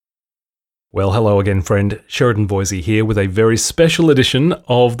Well, hello again, friend. Sheridan Voisey here with a very special edition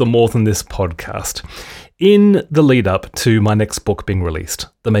of the More Than This podcast. In the lead up to my next book being released,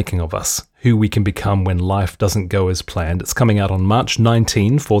 The Making of Us, Who We Can Become When Life Doesn't Go As Planned. It's coming out on March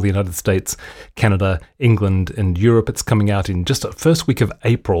 19 for the United States, Canada, England, and Europe. It's coming out in just the first week of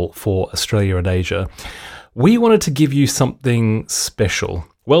April for Australia and Asia. We wanted to give you something special.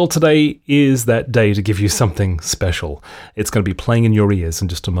 Well, today is that day to give you something special. It's going to be playing in your ears in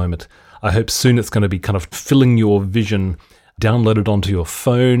just a moment. I hope soon it's going to be kind of filling your vision, downloaded onto your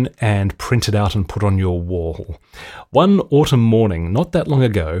phone and printed out and put on your wall. One autumn morning, not that long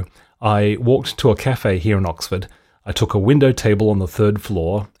ago, I walked to a cafe here in Oxford. I took a window table on the third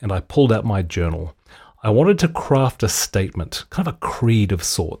floor and I pulled out my journal. I wanted to craft a statement, kind of a creed of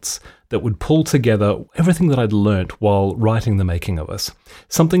sorts, that would pull together everything that I'd learnt while writing The Making of Us.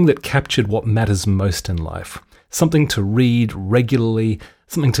 Something that captured what matters most in life. Something to read regularly,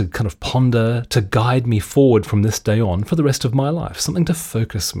 something to kind of ponder, to guide me forward from this day on for the rest of my life, something to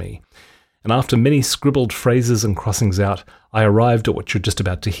focus me. And after many scribbled phrases and crossings out, I arrived at what you're just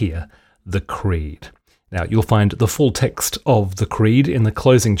about to hear, the Creed. Now, you'll find the full text of the Creed in the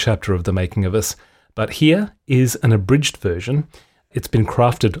closing chapter of The Making of Us, but here is an abridged version. It's been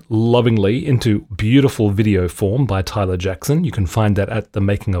crafted lovingly into beautiful video form by Tyler Jackson. You can find that at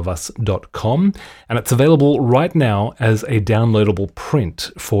themakingofus.com, and it's available right now as a downloadable print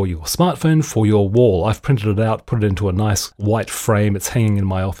for your smartphone, for your wall. I've printed it out, put it into a nice white frame. It's hanging in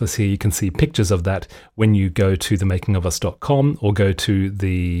my office here. You can see pictures of that when you go to themakingofus.com or go to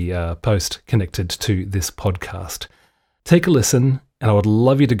the post connected to this podcast. Take a listen, and I would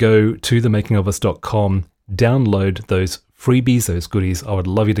love you to go to themakingofus.com, download those freebies, those goodies. I would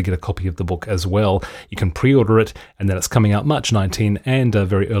love you to get a copy of the book as well. You can pre-order it, and then it's coming out March 19 and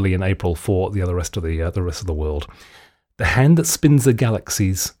very early in April for the rest of the world. The hand that spins the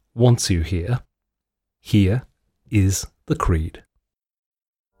galaxies wants you here. Here is the Creed.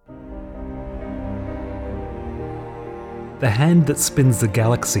 The hand that spins the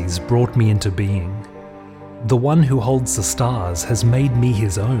galaxies brought me into being. The one who holds the stars has made me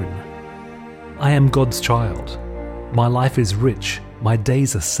his own. I am God's child. My life is rich, my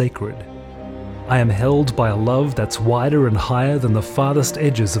days are sacred. I am held by a love that's wider and higher than the farthest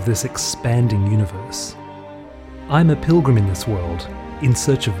edges of this expanding universe. I'm a pilgrim in this world, in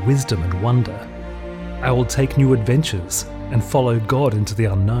search of wisdom and wonder. I will take new adventures and follow God into the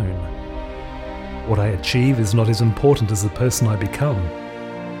unknown. What I achieve is not as important as the person I become,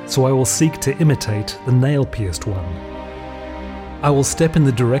 so I will seek to imitate the nail-pierced one. I will step in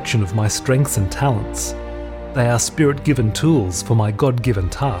the direction of my strengths and talents. They are spirit-given tools for my God-given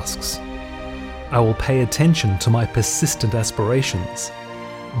tasks. I will pay attention to my persistent aspirations.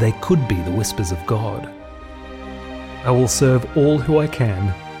 They could be the whispers of God. I will serve all who I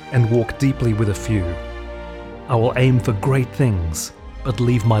can and walk deeply with a few. I will aim for great things, but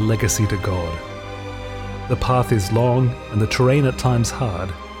leave my legacy to God. The path is long and the terrain at times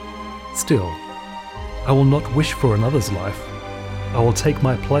hard. Still, I will not wish for another's life. I will take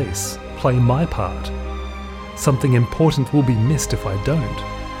my place, play my part. Something important will be missed if I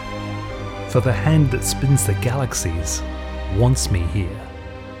don't. For the hand that spins the galaxies wants me here.